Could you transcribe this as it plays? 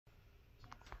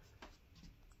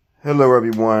Hello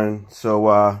everyone. So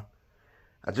I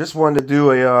just wanted to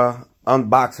do a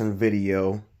unboxing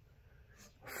video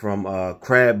from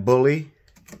Crab Bully.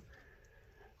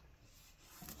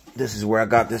 This is where I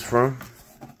got this from.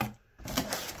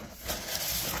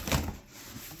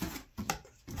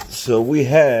 So we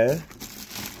have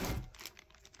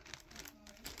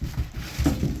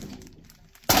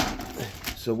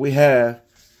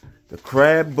the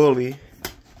Crab Bully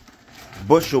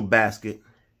bushel basket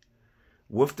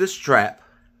with the strap,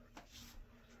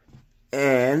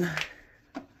 and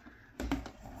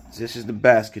this is the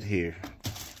basket here.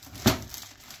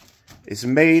 It's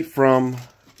made from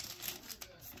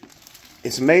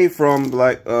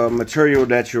like material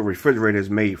that your refrigerator is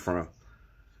made from.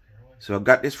 So I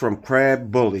got this from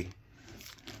Crab Bully.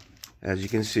 As you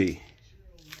can see,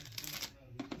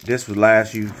 this would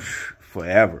last you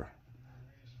forever,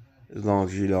 as long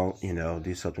as you don't,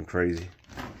 do something crazy.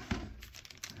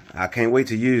 I can't wait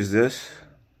to use this.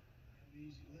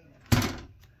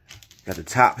 Got the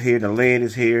top here, the lid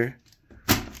is here.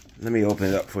 Let me open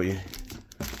it up for you.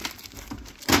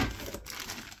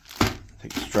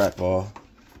 Take the strap off.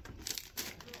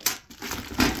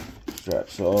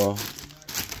 Straps off.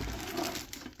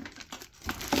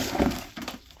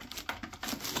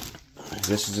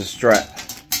 This is the strap.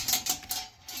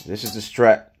 This is the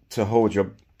strap to hold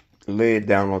your lid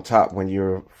down on top when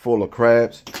you're full of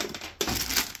crabs.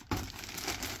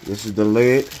 This is the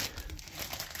lid.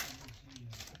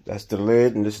 That's the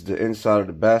lid, and this is the inside of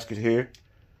the basket here.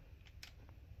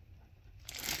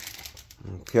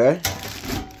 Okay.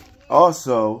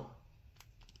 Also,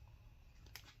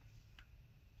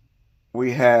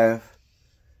 we have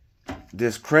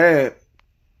this crab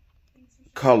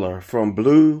color from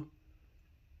Blue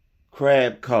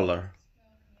Crab Color.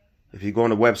 If you go on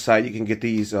the website, you can get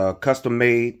these custom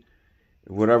made,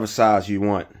 whatever size you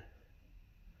want.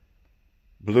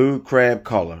 Blue Crab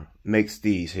Color makes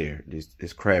these here,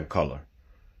 this crab color.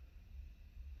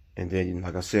 And then,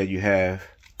 like I said, you have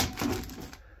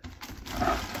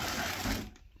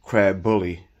Crab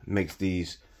Bully makes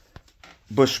these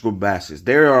bushel baskets.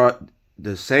 They are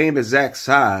the same exact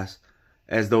size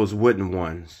as those wooden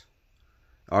ones.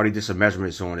 I already did some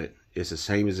measurements on it. It's the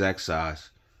same exact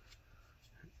size.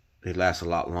 They last a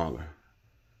lot longer.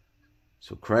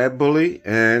 So Crab Bully,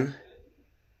 and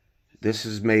this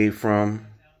is made from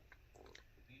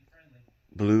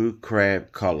Blue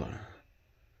Crab Color.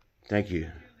 Thank you.